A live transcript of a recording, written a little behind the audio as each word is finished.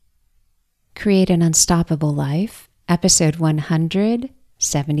Create an Unstoppable Life, episode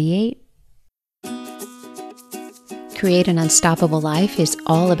 178. Create an Unstoppable Life is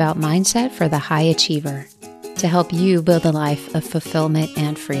all about mindset for the high achiever to help you build a life of fulfillment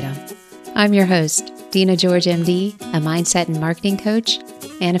and freedom. I'm your host, Dina George, MD, a mindset and marketing coach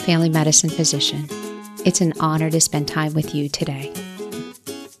and a family medicine physician. It's an honor to spend time with you today.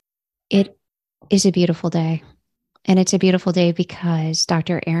 It is a beautiful day. And it's a beautiful day because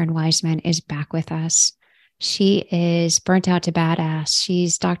Dr. Erin Wiseman is back with us. She is burnt out to badass.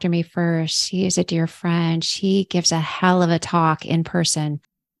 She's Dr. Me First. She is a dear friend. She gives a hell of a talk in person.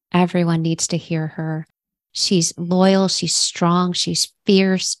 Everyone needs to hear her. She's loyal. She's strong. She's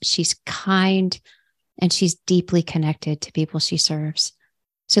fierce. She's kind. And she's deeply connected to people she serves.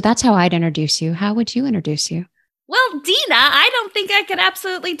 So that's how I'd introduce you. How would you introduce you? Well, Dina, I don't think I could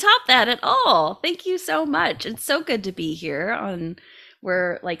absolutely top that at all. Thank you so much. It's so good to be here.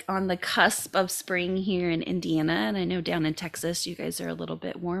 We're like on the cusp of spring here in Indiana, and I know down in Texas you guys are a little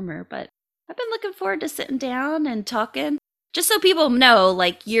bit warmer, but I've been looking forward to sitting down and talking. Just so people know,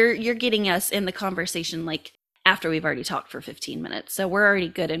 like you're getting us in the conversation like after we've already talked for 15 minutes. So we're already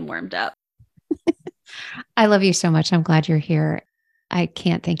good and warmed up. I love you so much. I'm glad you're here. I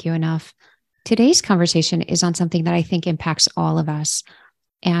can't thank you enough. Today's conversation is on something that I think impacts all of us.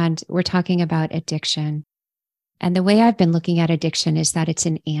 And we're talking about addiction. And the way I've been looking at addiction is that it's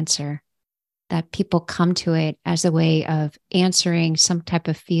an answer, that people come to it as a way of answering some type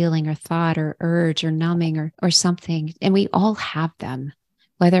of feeling or thought or urge or numbing or something. And we all have them,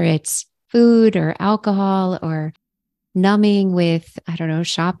 whether it's food or alcohol or numbing with,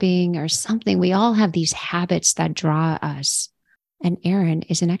 shopping or something. We all have these habits that draw us. And Erin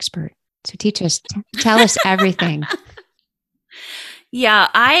is an expert. So teach us, tell us everything. Yeah,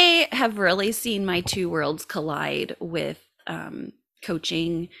 I have really seen my two worlds collide with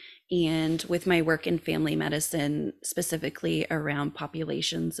coaching and with my work in family medicine, specifically around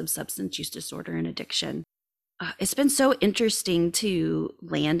populations of substance use disorder and addiction. It's been so interesting to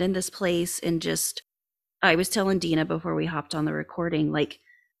land in this place and I was telling Dina before we hopped on the recording,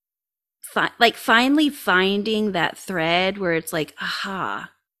 finally finding that thread where it's like,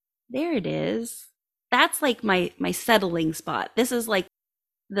 aha, there it is. That's like my settling spot. This is like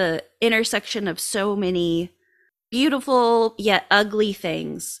the intersection of so many beautiful yet ugly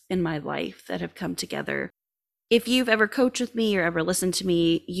things in my life that have come together. If you've ever coached with me or ever listened to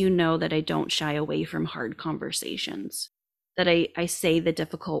me, you know that I don't shy away from hard conversations, that I say the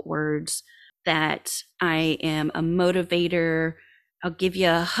difficult words, that I am a motivator. I'll give you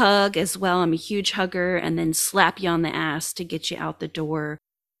a hug as well. I'm a huge hugger, and then slap you on the ass to get you out the door.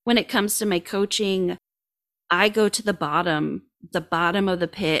 When it comes to my coaching, I go to the bottom of the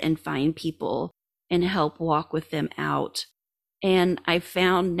pit and find people and help walk with them out. And I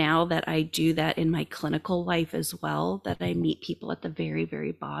found now that I do that in my clinical life as well, that I meet people at the very,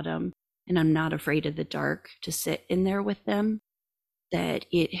 very bottom, and I'm not afraid of the dark to sit in there with them, that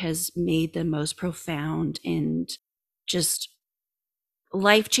it has made the most profound and just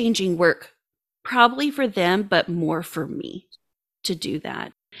life-changing work, probably for them, but more for me to do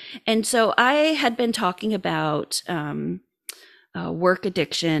that. And so I had been talking about work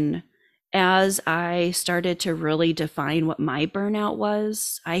addiction as I started to really define what my burnout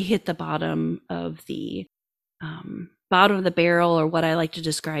was. I hit the bottom of the barrel, or what I like to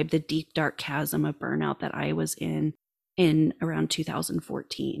describe the deep, dark chasm of burnout that I was in around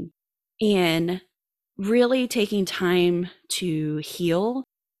 2014. And really taking time to heal.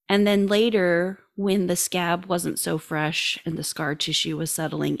 And then later, when the scab wasn't so fresh and the scar tissue was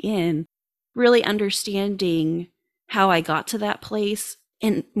settling in, really understanding how I got to that place,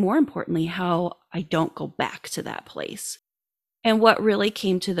 and more importantly, how I don't go back to that place. And what really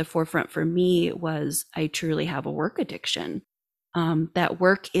came to the forefront for me was I truly have a work addiction. That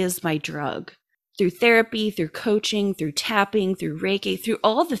work is my drug. Through therapy, through coaching, through tapping, through Reiki, through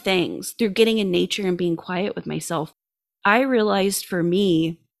all the things, through getting in nature and being quiet with myself, I realized for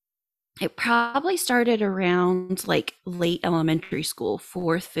me, it probably started around like late elementary school,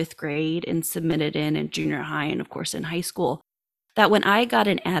 4th, 5th grade, and submitted in junior high and of course in high school, that when I got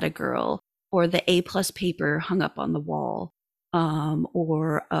an Atta Girl or the A+ paper hung up on the wall,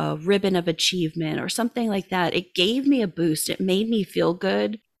 or a ribbon of achievement or something like that, it gave me a boost. It made me feel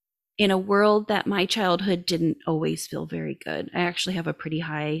good in a world that my childhood didn't always feel very good. I actually have a pretty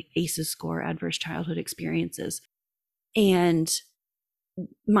high ACEs score, adverse childhood experiences. And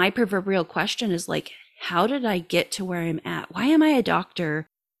my proverbial question is like, how did I get to where I'm at? Why am I a doctor?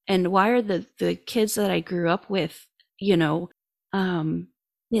 And why are the kids that I grew up with, in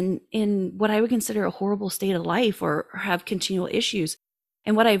what I would consider a horrible state of life or have continual issues?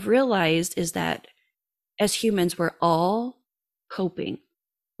 And what I've realized is that as humans, we're all coping.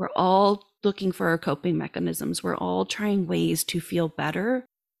 We're all looking for our coping mechanisms. We're all trying ways to feel better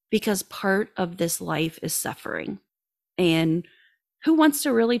because part of this life is suffering. And who wants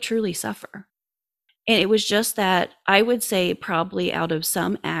to really truly suffer? And it was just that I would say, probably out of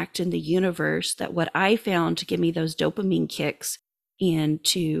some act in the universe, that what I found to give me those dopamine kicks and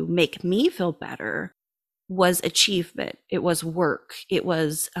to make me feel better was achievement. It was work. It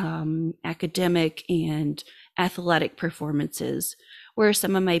was academic and athletic performances, where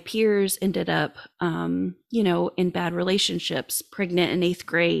some of my peers ended up, in bad relationships, pregnant in 8th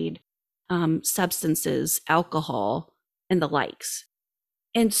grade, substances, alcohol, and the likes.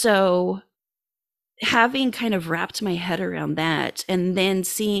 And so having kind of wrapped my head around that, and then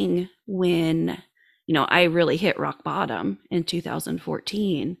seeing when, I really hit rock bottom in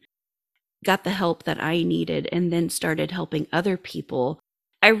 2014, got the help that I needed, and then started helping other people,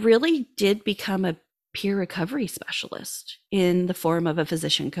 I really did become a peer recovery specialist in the form of a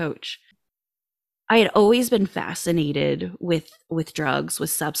physician coach. I had always been fascinated with drugs, with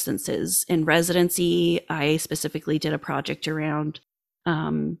substances. In residency, I specifically did a project around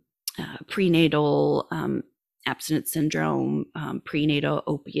prenatal abstinence syndrome, prenatal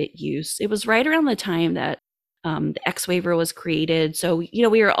opiate use. It was right around the time that the X waiver was created. So,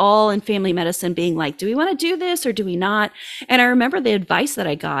 we were all in family medicine being like, do we want to do this or do we not? And I remember the advice that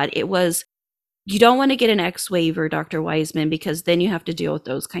I got. It was, you don't want to get an X waiver, Dr. Wiseman, because then you have to deal with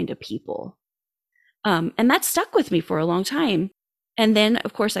those kind of people. And that stuck with me for a long time. And then,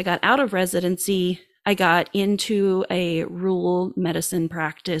 of course, I got out of residency. I got into a rural medicine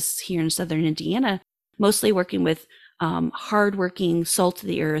practice here in Southern Indiana, mostly working with hardworking, salt of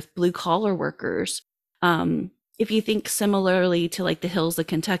the earth, blue collar workers. If you think similarly to like the hills of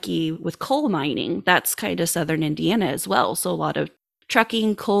Kentucky with coal mining, that's kind of Southern Indiana as well. So a lot of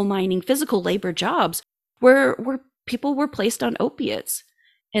trucking, coal mining, physical labor jobs where people were placed on opiates,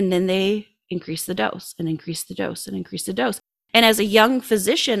 and then they increase the dose and increase the dose and increase the dose. And as a young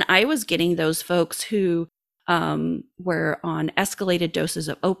physician, I was getting those folks who were on escalated doses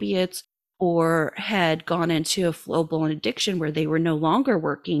of opiates or had gone into a full-blown addiction where they were no longer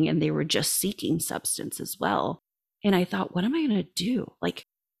working and they were just seeking substance as well. And I thought, what am I going to do? Like,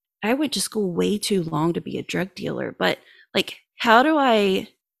 I went to school way too long to be a drug dealer, but like, how do I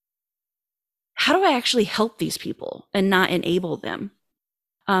actually help these people and not enable them?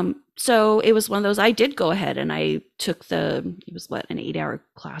 So it was one of those, I did go ahead and I took an 8-hour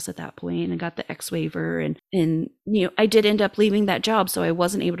class at that point and got the X waiver. And I did end up leaving that job. So I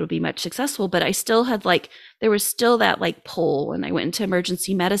wasn't able to be much successful, but I still had there was still that pull. And I went into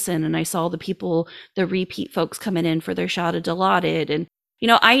emergency medicine and I saw the repeat folks coming in for their shot of Dilaudid. And,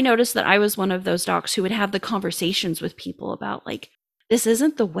 I noticed that I was one of those docs who would have the conversations with people about this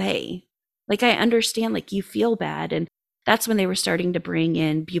isn't the way. I understand, you feel bad. And that's when they were starting to bring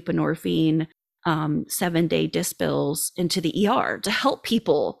in buprenorphine, 7-day Dispils into the ER to help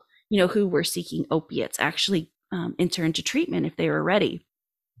people, who were seeking opiates actually enter into treatment if they were ready.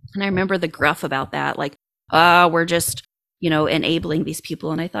 And I remember the gruff about that, we're just, enabling these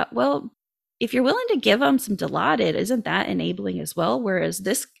people. And I thought, well, if you're willing to give them some Dilaudid, isn't that enabling as well? Whereas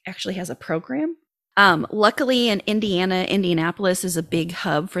this actually has a program. Luckily in Indianapolis is a big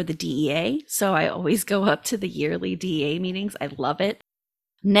hub for the DEA. So I always go up to the yearly DEA meetings. I love it.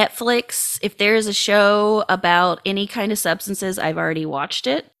 Netflix, if there is a show about any kind of substances, I've already watched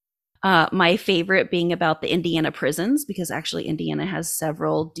it. My favorite being about the Indiana prisons, because actually Indiana has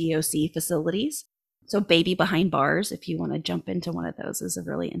several DOC facilities. So Baby Behind Bars, if you want to jump into one of those, is a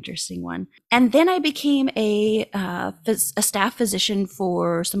really interesting one. And then I became a staff physician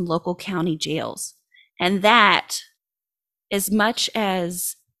for some local county jails. And that, as much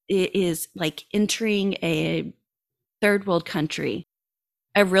as it is entering a third world country,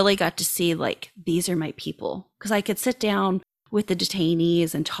 I really got to see these are my people, because I could sit down with the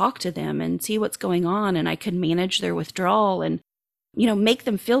detainees and talk to them and see what's going on. And I could manage their withdrawal and, make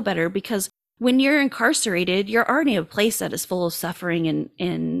them feel better, because when you're incarcerated, you're already in a place that is full of suffering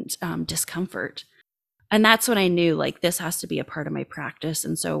and discomfort. And that's when I knew this has to be a part of my practice.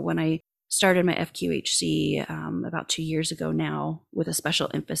 And so when I started my FQHC about 2 years ago now, with a special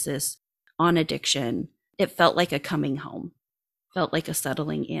emphasis on addiction, it felt like a coming home, felt like a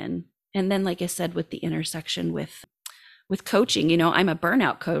settling in. And then, like I said, with the intersection with coaching, I'm a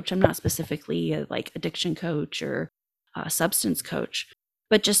burnout coach. I'm not specifically a addiction coach or a substance coach,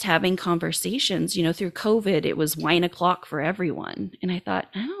 but just having conversations, through COVID, it was wine o'clock for everyone. And I thought,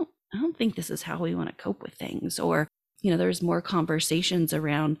 I don't think this is how we want to cope with things. Or, there's more conversations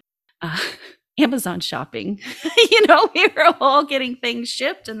around Amazon shopping. We were all getting things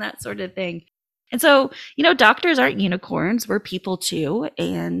shipped and that sort of thing. And so, doctors aren't unicorns. We're people too.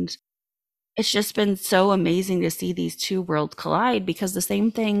 And it's just been so amazing to see these two worlds collide, because the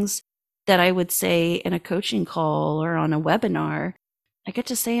same things that I would say in a coaching call or on a webinar, I get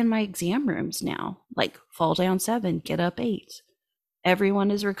to say in my exam rooms now, like fall down 7, get up 8.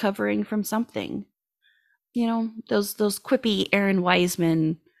 Everyone is recovering from something. Those quippy Aaron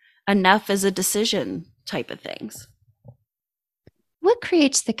Wiseman, enough is a decision type of things. What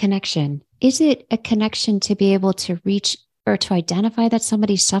creates the connection? Is it a connection to be able to reach or to identify that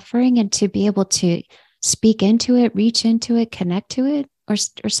somebody's suffering and to be able to speak into it, reach into it, connect to it,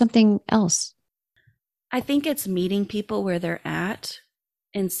 or something else? I think it's meeting people where they're at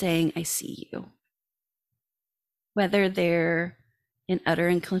and saying, I see you. Whether they're in utter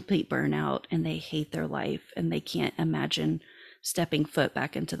and complete burnout and they hate their life and they can't imagine stepping foot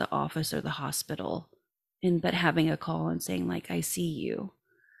back into the office or the hospital, but having a call and saying, like, I see you.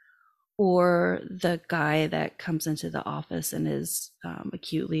 Or the guy that comes into the office and is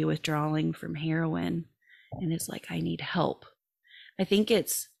acutely withdrawing from heroin and is like, I need help. I think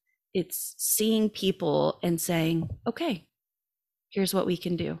it's seeing people and saying, okay, here's what we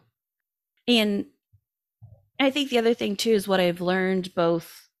can do. And I think the other thing too is what I've learned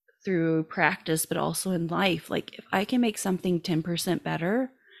both through practice, but also in life. Like, if I can make something 10% better,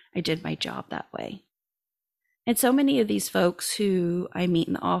 I did my job that way. And so many of these folks who I meet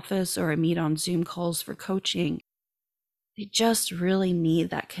in the office or I meet on Zoom calls for coaching, they just really need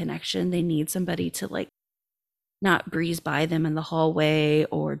that connection. They need somebody to, like, not breeze by them in the hallway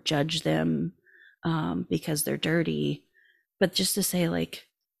or judge them because they're dirty, but just to say, like,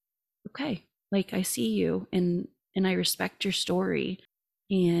 okay, like, I see you and I respect your story,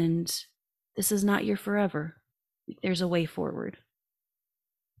 and this is not your forever. There's a way forward.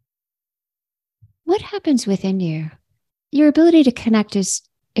 What happens within you? Your ability to connect is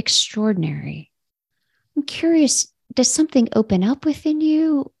extraordinary. I'm curious, does something open up within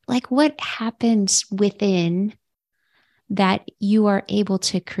you? Like, what happens within that you are able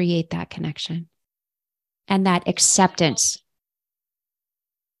to create that connection and that acceptance?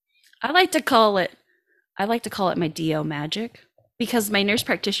 I like to call it my DO magic, because my nurse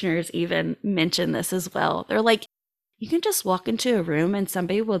practitioners even mention this as well. They're like, you can just walk into a room and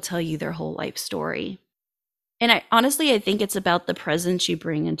somebody will tell you their whole life story. And I think it's about the presence you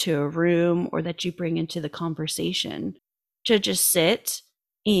bring into a room or that you bring into the conversation, to just sit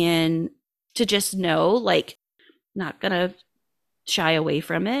and to just know, like, not going to shy away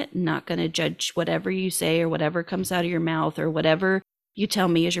from it, not going to judge whatever you say or whatever comes out of your mouth or whatever you tell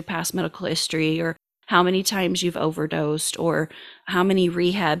me is your past medical history, or how many times you've overdosed, or how many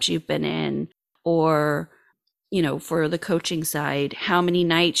rehabs you've been in, or, for the coaching side, how many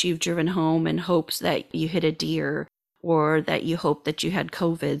nights you've driven home in hopes that you hit a deer, or that you hope that you had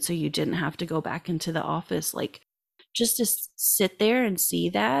COVID so you didn't have to go back into the office. Like, just to sit there and see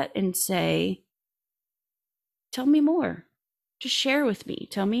that and say, tell me more. Just share with me.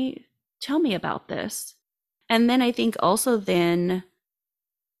 Tell me about this. And then I think also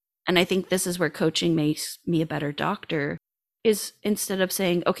and I think this is where coaching makes me a better doctor, is instead of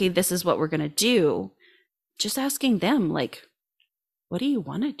saying, okay, this is what we're going to do, just asking them, like, what do you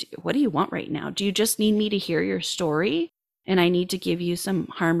want to do? What do you want right now? Do you just need me to hear your story and I need to give you some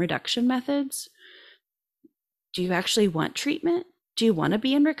harm reduction methods? Do you actually want treatment? Do you want to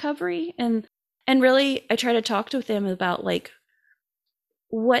be in recovery? And really, I try to talk to them about, like,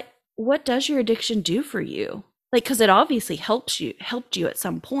 what does your addiction do for you? Like, because it obviously helped you at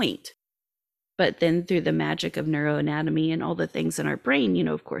some point, but then through the magic of neuroanatomy and all the things in our brain,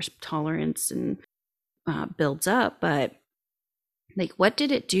 of course, tolerance and builds up. But, like, what did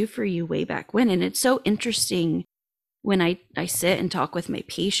it do for you way back when? And it's so interesting when I sit and talk with my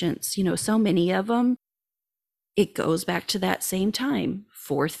patients, so many of them, it goes back to that same time,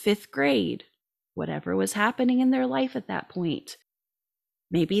 4th, 5th grade, whatever was happening in their life at that point.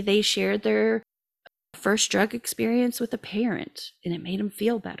 Maybe they shared their first drug experience with a parent and it made them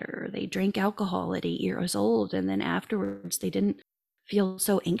feel better. They drank alcohol at 8 years old, and then afterwards they didn't feel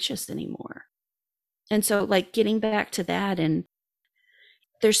so anxious anymore. And so, like, getting back to that, and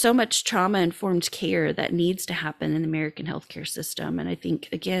there's so much trauma-informed care that needs to happen in the American healthcare system. And I think,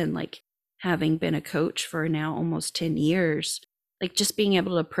 again, like, having been a coach for now almost 10 years, like, just being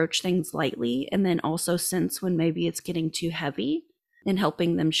able to approach things lightly, and then also sense when maybe it's getting too heavy, and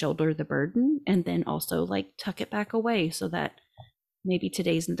helping them shoulder the burden, and then also, like, tuck it back away so that maybe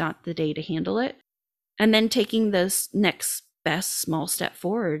today's not the day to handle it. And then taking this next best small step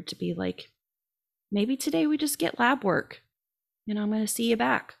forward to be like, maybe today we just get lab work and I'm going to see you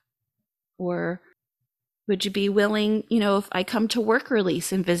back. Or would you be willing, if I come to work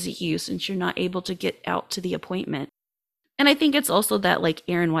release and visit you since you're not able to get out to the appointment? And I think it's also that like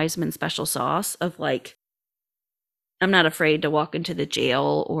Aaron Wiseman special sauce of like, I'm not afraid to walk into the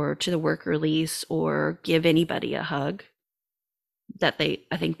jail or to the work release or give anybody a hug. I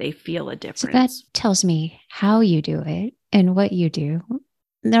think they feel a difference. So that tells me how you do it and what you do.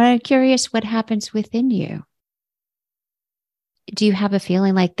 Now I'm curious what happens within you. Do you have a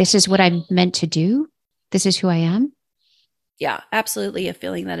feeling like this is what I'm meant to do? This is who I am? Yeah, absolutely a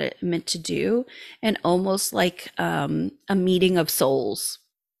feeling that it meant to do, and almost like a meeting of souls.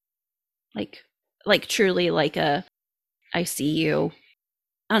 Like truly like I see you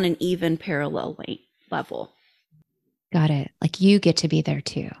on an even parallel level. Got it. Like you get to be there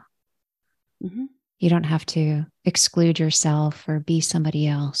too. Mm-hmm. You don't have to exclude yourself or be somebody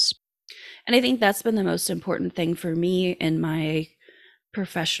else. And I think that's been the most important thing for me in my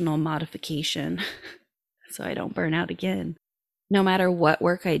professional modification so I don't burn out again. No matter what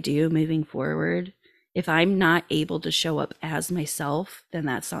work I do moving forward, if I'm not able to show up as myself, then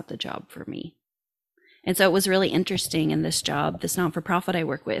that's not the job for me. And so it was really interesting in this job, this non-for-profit I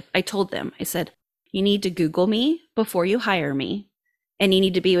work with. I told them, I said, you need to Google me before you hire me. And you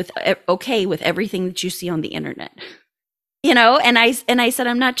need to be okay with everything that you see on the internet. And I said,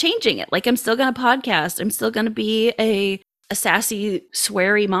 I'm not changing it. Like, I'm still going to podcast. I'm still going to be a sassy,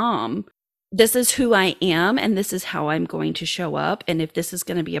 sweary mom. This is who I am, and this is how I'm going to show up. And if this is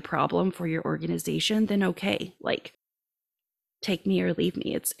going to be a problem for your organization, then okay, like, take me or leave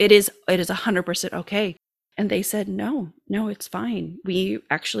me. It is 100% okay. And they said, no, it's fine. We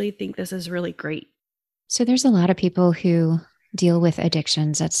actually think this is really great. So there's a lot of people who deal with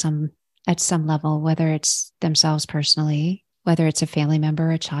addictions at some level, whether it's themselves personally, whether it's a family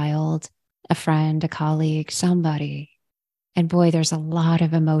member, a child, a friend, a colleague, somebody. And boy, there's a lot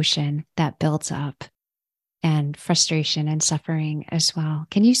of emotion that builds up and frustration and suffering as well.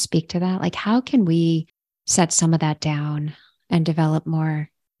 Can you speak to that? Like, how can we set some of that down and develop more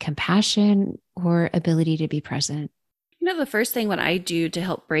compassion or ability to be present? The first thing what I do to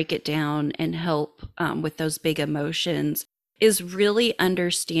help break it down and help with those big emotions is really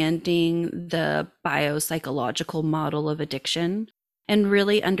understanding the biopsychological model of addiction and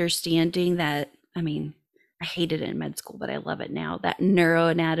really understanding that, I hated it in med school, but I love it now, that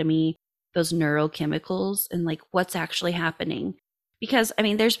neuroanatomy, those neurochemicals, and like what's actually happening. Because,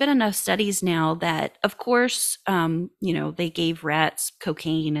 there's been enough studies now that, of course, they gave rats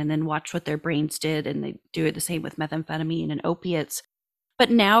cocaine and then watched what their brains did, and they do it the same with methamphetamine and opiates. But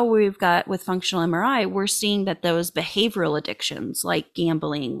now we've got, with functional MRI, we're seeing that those behavioral addictions like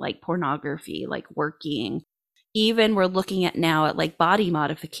gambling, like pornography, like working, even we're looking at now at like body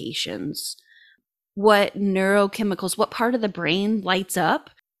modifications, what neurochemicals, what part of the brain lights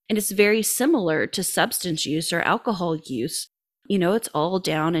up. And it's very similar to substance use or alcohol use. It's all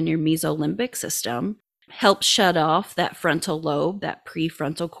down in your mesolimbic system, helps shut off that frontal lobe, that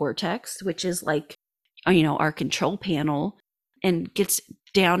prefrontal cortex, which is like, our control panel, and gets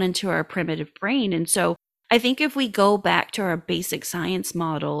down into our primitive brain. And so I think if we go back to our basic science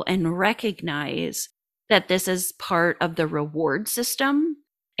model and recognize that this is part of the reward system,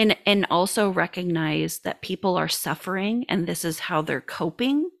 and also recognize that people are suffering and this is how they're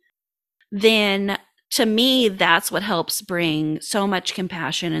coping, then to me, that's what helps bring so much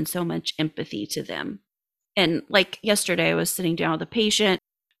compassion and so much empathy to them. And like yesterday, I was sitting down with a patient,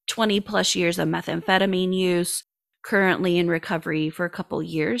 20 plus years of methamphetamine use, currently in recovery for a couple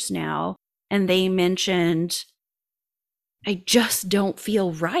years now. And they mentioned, I just don't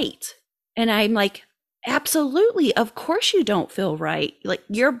feel right. And I'm like, absolutely. Of course you don't feel right. Like,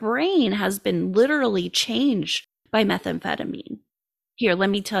 your brain has been literally changed by methamphetamine. Here, let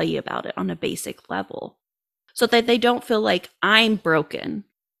me tell you about it on a basic level so that they don't feel like I'm broken.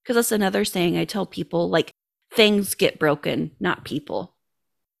 Because that's another saying I tell people, like, things get broken, not people.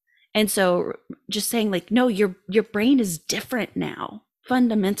 And so just saying like, no, your brain is different now,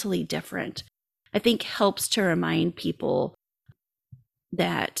 fundamentally different, I think helps to remind people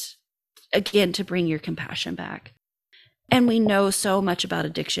that, again, to bring your compassion back. And we know so much about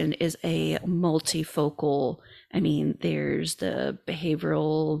addiction is a multifocal. There's the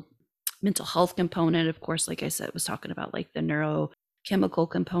behavioral mental health component, of course, like I said, was talking about like the neurochemical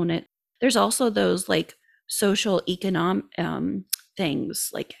component. There's also those like social economic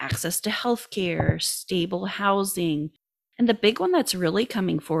things like access to healthcare, stable housing. And the big one that's really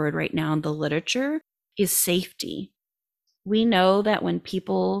coming forward right now in the literature is safety. We know that when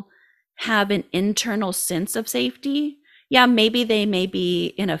people have an internal sense of safety, yeah, maybe they may be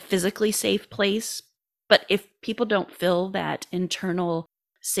in a physically safe place, but if people don't feel that internal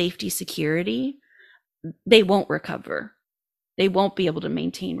safety, security, they won't recover. They won't be able to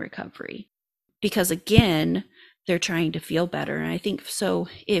maintain recovery because, again, they're trying to feel better. And I think so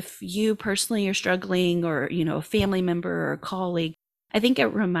if you personally are struggling, or, a family member or a colleague, I think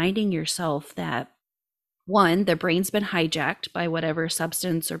reminding yourself that, one, their brain's been hijacked by whatever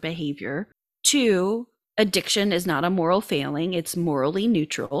substance or behavior. Two, addiction is not a moral failing, it's morally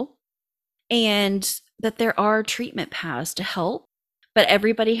neutral. And that there are treatment paths to help, but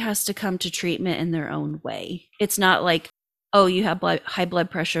everybody has to come to treatment in their own way. It's not like, oh, you have high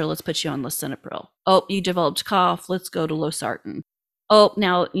blood pressure, let's put you on lisinopril. Oh, you developed cough, let's go to losartan. Oh,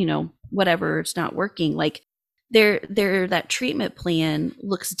 now, whatever, it's not working. Like, that treatment plan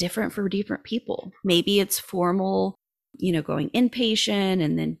looks different for different people. Maybe it's formal, going inpatient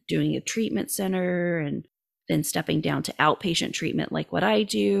and then doing a treatment center and then stepping down to outpatient treatment like what I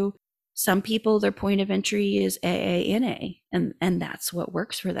do. Some people, their point of entry is AA, NA, and that's what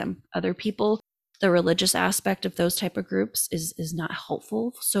works for them. Other people, the religious aspect of those type of groups is not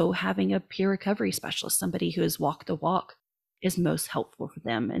helpful. So having a peer recovery specialist, somebody who has walked the walk, is most helpful for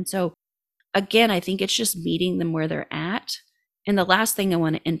them. And so, again, I think it's just meeting them where they're at. And the last thing I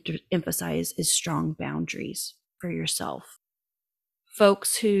want to emphasize is strong boundaries for yourself.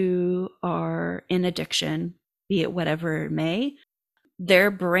 Folks who are in addiction, be it whatever it may,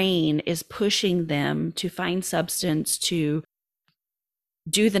 their brain is pushing them to find substance, to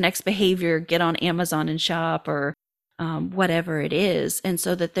do the next behavior, get on Amazon and shop, or whatever it is. And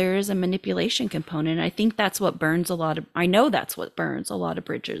so that there is a manipulation component. I think that's what I know that's what burns a lot of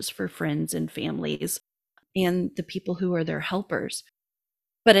bridges for friends and families and the people who are their helpers.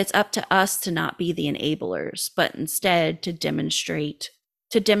 But it's up to us to not be the enablers, but instead to demonstrate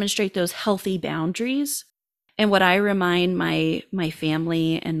those healthy boundaries. And what I remind my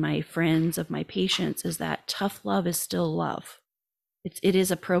family and my friends of my patients is that tough love is still love. It is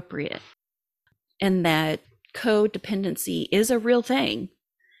appropriate. And that codependency is a real thing,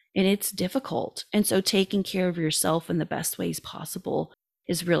 and it's difficult. And so taking care of yourself in the best ways possible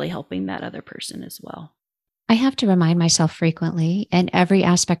is really helping that other person as well. I have to remind myself frequently in every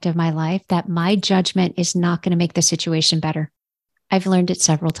aspect of my life that my judgment is not going to make the situation better. I've learned it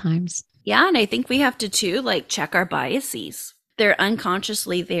several times. Yeah, and I think we have to too, check our biases. They're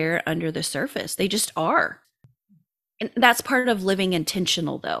unconsciously there under the surface. They just are. And that's part of living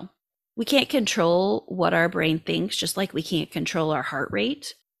intentional, though. We can't control what our brain thinks, just like we can't control our heart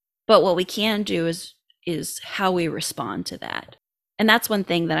rate. But what we can do is how we respond to that. And that's one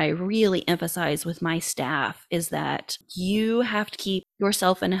thing that I really emphasize with my staff, is that you have to keep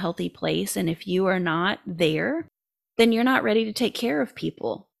yourself in a healthy place. And if you are not there, then you're not ready to take care of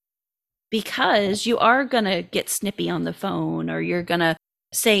people, because you are going to get snippy on the phone, or you're going to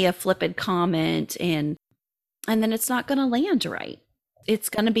say a flippant comment, and then it's not going to land right. It's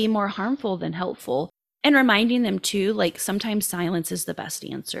going to be more harmful than helpful. And reminding them too, sometimes silence is the best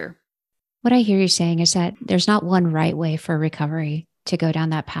answer. What I hear you saying is that there's not one right way for recovery to go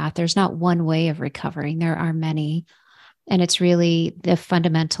down that path. There's not one way of recovering. There are many. And it's really the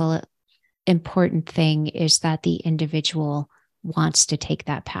fundamental important thing is that the individual wants to take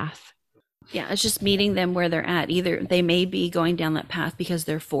that path. Yeah, it's just meeting them where they're at. Either they may be going down that path because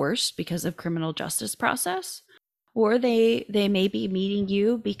they're forced because of criminal justice process, or they may be meeting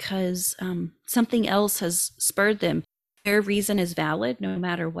you because something else has spurred them. Their reason is valid no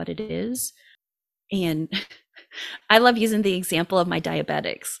matter what it is. And I love using the example of my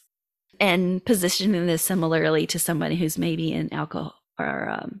diabetics and positioning this similarly to someone who's maybe in alcohol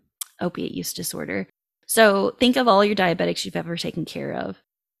or opiate use disorder. So think of all your diabetics you've ever taken care of,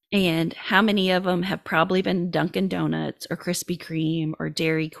 and how many of them have probably been Dunkin' Donuts or Krispy Kreme or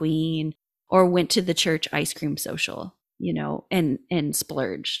Dairy Queen, or went to the church ice cream social, and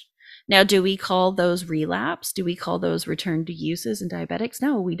splurged. Now, do we call those relapse? Do we call those return to uses in diabetics?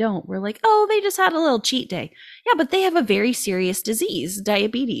 No, we don't. We're like, oh, they just had a little cheat day. Yeah, but they have a very serious disease,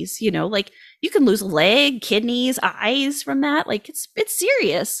 diabetes, you can lose a leg, kidneys, eyes from that. It's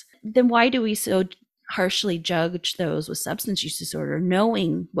serious. Then why do we so harshly judge those with substance use disorder,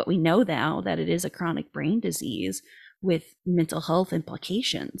 knowing what we know now, that it is a chronic brain disease with mental health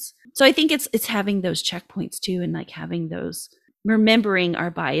implications? So I think it's having those checkpoints too, and having those, remembering our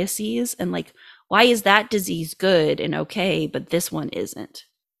biases, and why is that disease good and okay, but this one isn't?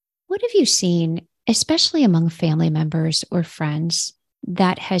 What have you seen, especially among family members or friends,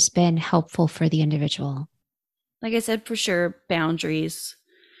 that has been helpful for the individual? Like I said, for sure, boundaries,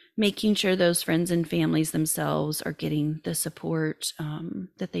 making sure those friends and families themselves are getting the support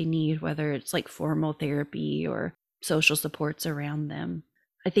that they need, whether it's formal therapy or social supports around them.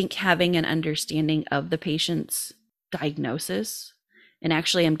 I think having an understanding of the patient's diagnosis And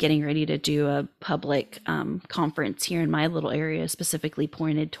actually, I'm getting ready to do a public conference here in my little area, specifically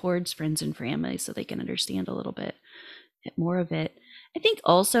pointed towards friends and family so they can understand a little bit more of it. I think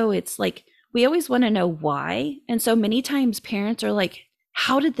also it's like we always want to know why. And so many times parents are like,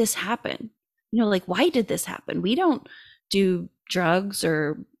 how did this happen? Like, why did this happen? We don't do drugs,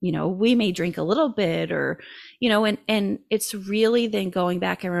 or, we may drink a little bit, or, and it's really then going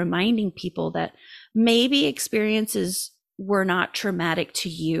back and reminding people that maybe experiences were not traumatic to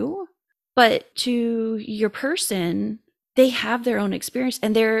you, but to your person, they have their own experience,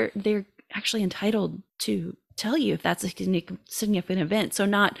 and they're actually entitled to tell you if that's a significant event. So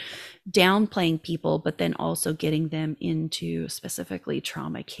not downplaying people, but then also getting them into specifically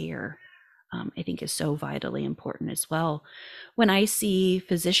trauma care, I think is so vitally important as well. When I see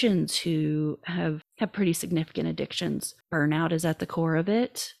physicians who have pretty significant addictions, burnout is at the core of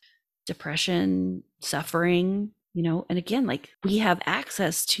it, depression, suffering, and again, like, we have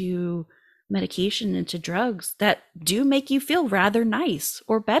access to medication and to drugs that do make you feel rather nice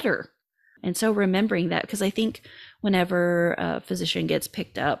or better. And so remembering that, because I think whenever a physician gets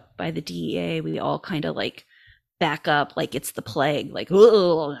picked up by the DEA, we all kind of like back up like it's the plague, like,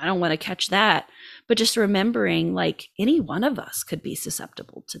 oh, I don't want to catch that. But just remembering, like, any one of us could be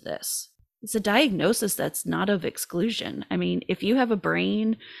susceptible to this. It's a diagnosis that's not of exclusion. I mean, if you have a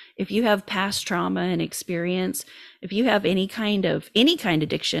brain, if you have past trauma and experience, if you have any kind of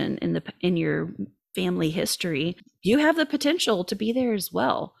addiction in your family history, you have the potential to be there as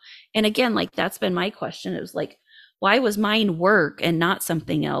well. And again, like, that's been my question. It was like, why was mine work and not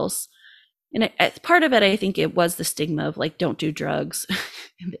something else? And part of it, I think it was the stigma of like, don't do drugs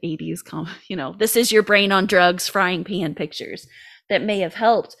in the 80s, this is your brain on drugs, frying pan pictures that may have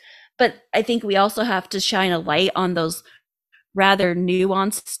helped. But I think we also have to shine a light on those rather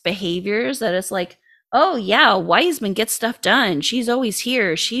nuanced behaviors that it's like, oh yeah, Wiseman gets stuff done. She's always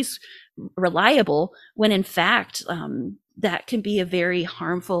here. She's reliable, when in fact, that can be a very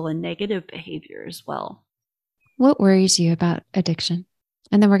harmful and negative behavior as well. What worries you about addiction?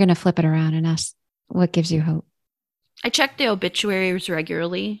 And then we're going to flip it around and ask, what gives you hope? I check the obituaries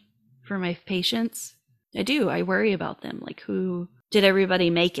regularly for my patients. I do. I worry about them. Like, who did everybody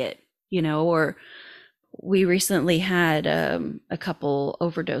make it? Or we recently had a couple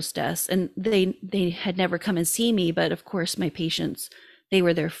overdose deaths, and they had never come and see me. But of course, my patients, they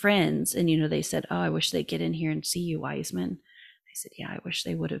were their friends. And, they said, oh, I wish they'd get in here and see you, Wiseman. I said, yeah, I wish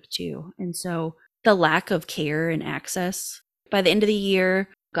they would have too. And so the lack of care and access, by the end of the year,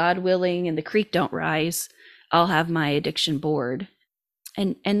 God willing, and the creek don't rise, I'll have my addiction board.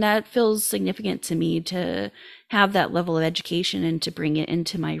 And that feels significant to me, to have that level of education and to bring it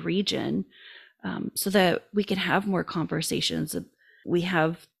into my region, so that we can have more conversations. We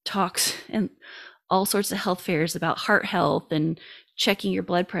have talks and all sorts of health fairs about heart health and checking your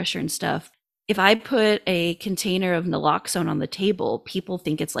blood pressure and stuff. If I put a container of naloxone on the table, people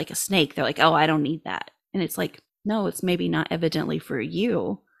think it's like a snake. They're like, oh, I don't need that. And it's like, no, it's maybe not evidently for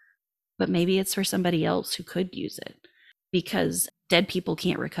you, but maybe it's for somebody else who could use it, because dead people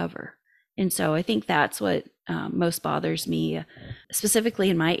can't recover. And so I think that's what most bothers me, specifically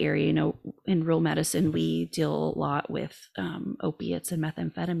in my area. In rural medicine, we deal a lot with opiates and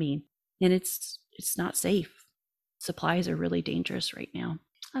methamphetamine, and it's not safe. Supplies are really dangerous right now.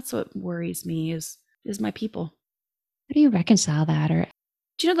 That's what worries me is my people. How do you reconcile that? Or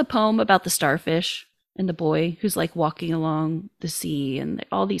do you know the poem about the starfish and the boy who's like walking along the sea, and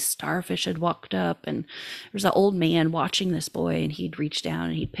all these starfish had walked up, and there's an old man watching this boy, and he'd reach down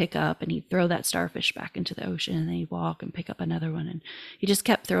and he'd pick up and he'd throw that starfish back into the ocean, and then he'd walk and pick up another one, and he just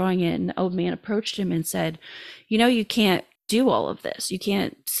kept throwing it. And the old man approached him and said, you can't do all of this. You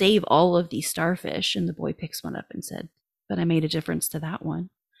can't save all of these starfish. And the boy picks one up and said, but I made a difference to that one.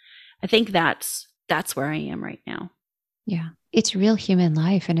 I think that's where I am right now. Yeah, it's real human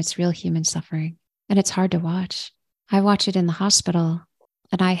life, and it's real human suffering. And it's hard to watch. I watch it in the hospital,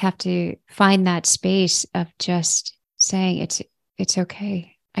 and I have to find that space of just saying it's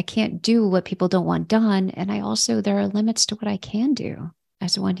okay. I can't do what people don't want done. And there are limits to what I can do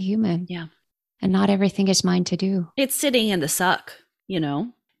as one human. Yeah. And not everything is mine to do. It's sitting in the suck,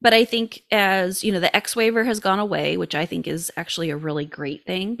 But I think as, the X waiver has gone away, which I think is actually a really great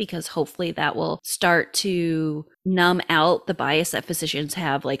thing, because hopefully that will start to numb out the bias that physicians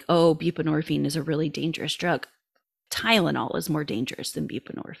have, like, oh, buprenorphine is a really dangerous drug. Tylenol is more dangerous than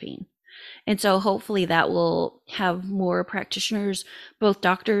buprenorphine. And so hopefully that will have more practitioners, both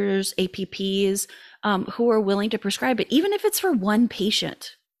doctors, APPs, who are willing to prescribe it, even if it's for one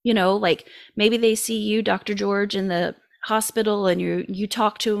patient. Like, maybe they see you, Dr. George, in the hospital, and you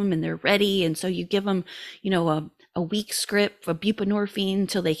talk to them and they're ready, and so you give them a a week script for buprenorphine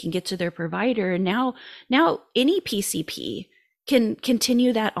until they can get to their provider. And now any PCP can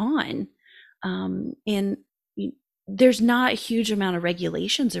continue that on. And there's not a huge amount of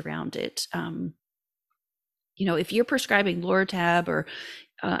regulations around it. If you're prescribing Loratab or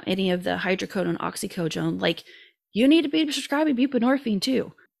any of the hydrocodone, oxycodone, like, you need to be prescribing buprenorphine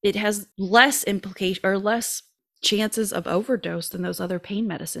too. It has less implication or less chances of overdose than those other pain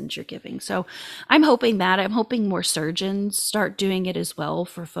medicines you're giving. So I'm hoping more surgeons start doing it as well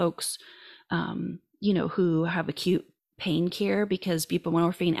for folks, who have acute pain care, because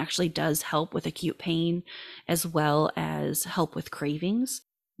buprenorphine actually does help with acute pain as well as help with cravings.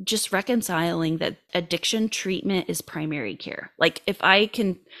 Just reconciling that addiction treatment is primary care. Like, if I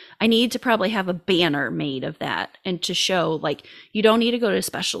need to probably have a banner made of that, and to show, like, you don't need to go to a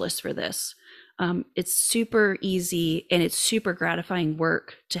specialist for this. It's super easy and it's super gratifying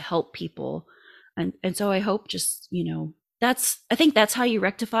work to help people. And so I hope I think that's how you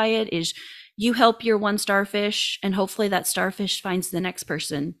rectify it, is you help your one starfish, and hopefully that starfish finds the next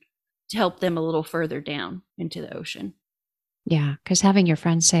person to help them a little further down into the ocean. Yeah, because having your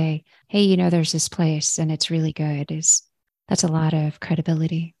friend say, hey, there's this place and it's really good, that's a lot of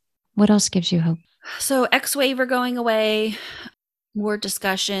credibility. What else gives you hope? So X-Wave are going away. More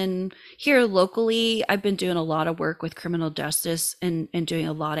discussion here locally. I've been doing a lot of work with criminal justice and doing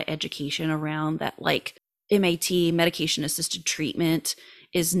a lot of education around that, like, MAT, medication assisted treatment,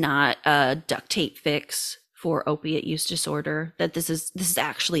 is not a duct tape fix for opiate use disorder, that this is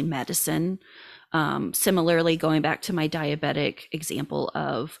actually medicine. Similarly, going back to my diabetic example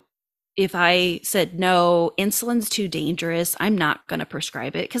of, if I said, no, insulin's too dangerous, I'm not going to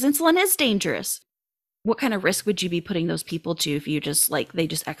prescribe it because insulin is dangerous. What kind of risk would you be putting those people to if you they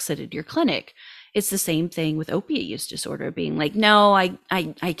just exited your clinic? It's the same thing with opiate use disorder, being like, no,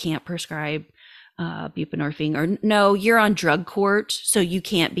 I can't prescribe buprenorphine, or no, you're on drug court, so you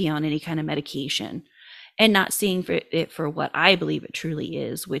can't be on any kind of medication. And not seeing it for what I believe it truly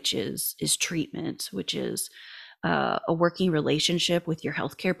is, which is treatment, which is a working relationship with your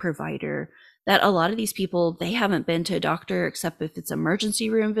healthcare provider. That a lot of these people, they haven't been to a doctor except if it's an emergency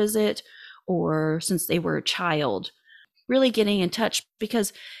room visit or since they were a child. Really getting in touch,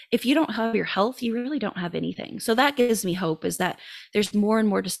 because if you don't have your health, you really don't have anything. So that gives me hope, is that there's more and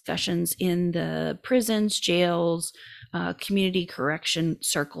more discussions in the prisons, jails, community correction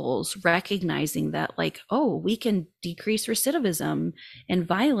circles, recognizing that, like, oh, we can decrease recidivism and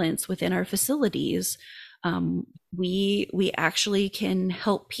violence within our facilities. We actually can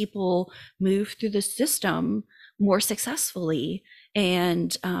help people move through the system more successfully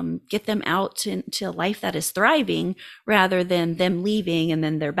and get them out into a life that is thriving, rather than them leaving and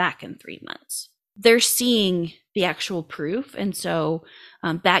then they're back in 3 months. They're seeing the actual proof. And so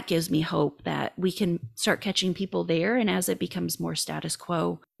that gives me hope that we can start catching people there. And as it becomes more status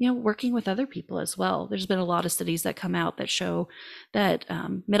quo, working with other people as well. There's been a lot of studies that come out that show that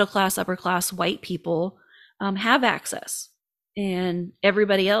middle class, upper class, white people have access, and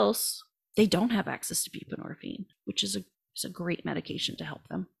everybody else, they don't have access to buprenorphine, which is a great medication to help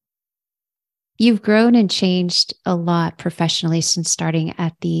them. You've grown and changed a lot professionally since starting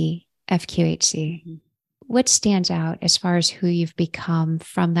at the FQHC. Mm-hmm. What stands out as far as who you've become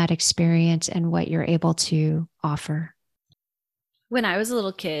from that experience and what you're able to offer? When I was a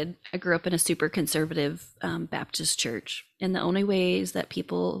little kid, I grew up in a super conservative Baptist church. And the only ways that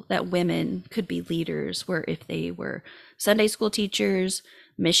women could be leaders were if they were Sunday school teachers,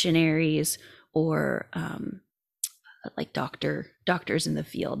 missionaries, or like doctors in the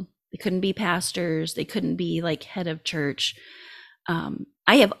field. They couldn't be pastors. They couldn't be like head of church.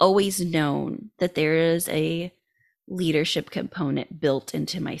 I have always known that there is a leadership component built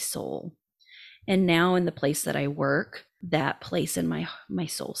into my soul. And now in the place that I work, that place in my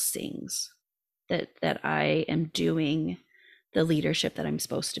soul sings that I am doing the leadership that I'm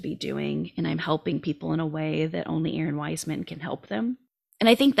supposed to be doing, and I'm helping people in a way that only Aaron Wiseman can help them. And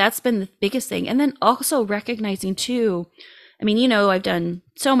I think that's been the biggest thing. And then also recognizing too, I've done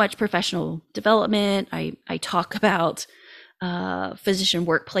so much professional development. I talk about physician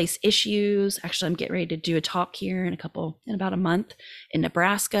workplace issues. Actually, I'm getting ready to do a talk here in about a month in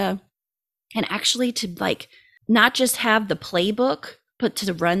Nebraska. And actually to not just have the playbook, but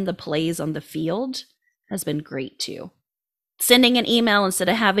to run the plays on the field has been great too. Sending an email instead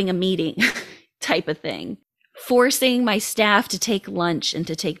of having a meeting type of thing. Forcing my staff to take lunch and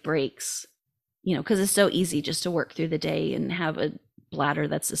to take breaks, because it's so easy just to work through the day and have a bladder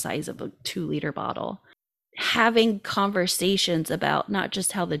that's the size of a 2-liter bottle. Having conversations about not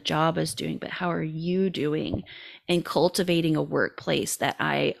just how the job is doing, but how are you doing, and cultivating a workplace that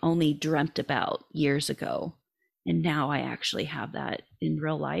I only dreamt about years ago And now I actually have that in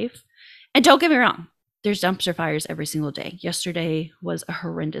real life. And don't get me wrong, there's dumpster fires every single day. Yesterday was a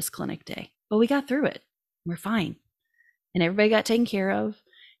horrendous clinic day, but we got through it. We're fine. And everybody got taken care of.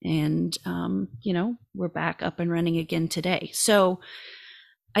 And, we're back up and running again today. So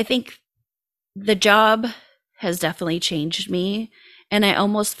I think the job has definitely changed me. And I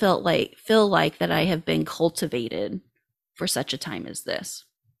almost feel like that I have been cultivated for such a time as this.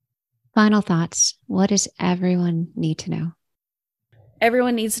 Final thoughts. What does everyone need to know?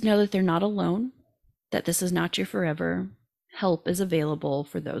 Everyone needs to know that they're not alone, that this is not your forever. Help is available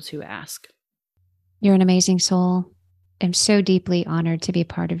for those who ask. You're an amazing soul. I'm so deeply honored to be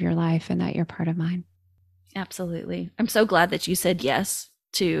part of your life and that you're part of mine. Absolutely. I'm so glad that you said yes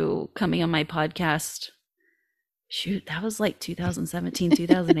to coming on my podcast. Shoot, that was like 2017,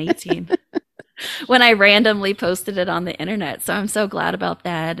 2018 when I randomly posted it on the internet. So I'm so glad about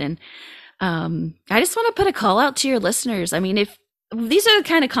that. And I just want to put a call out to your listeners. I mean, if these are the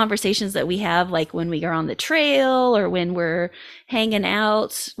kind of conversations that we have, like when we are on the trail or when we're hanging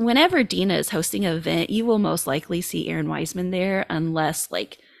out, whenever Dina is hosting an event, you will most likely see Erin Wiseman there, unless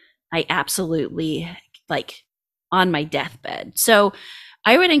like I absolutely like on my deathbed. So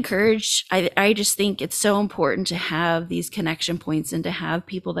I would encourage, I just think it's so important to have these connection points and to have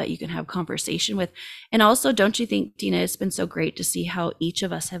people that you can have conversation with. And also, don't you think, Dina, it's been so great to see how each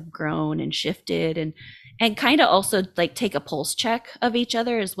of us have grown and shifted and kind of also like take a pulse check of each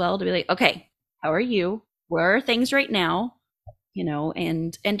other as well, to be like, okay, how are you? Where are things right now?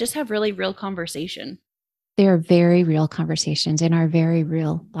 And just have really real conversation. There are very real conversations in our very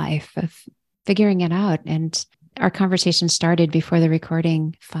real life of figuring it out. And our conversation started before the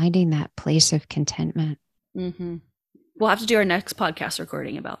recording, finding that place of contentment. Mm-hmm. We'll have to do our next podcast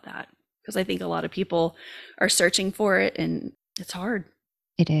recording about that, because I think a lot of people are searching for it and it's hard.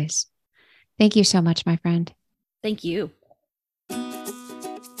 It is. Thank you so much, my friend. Thank you.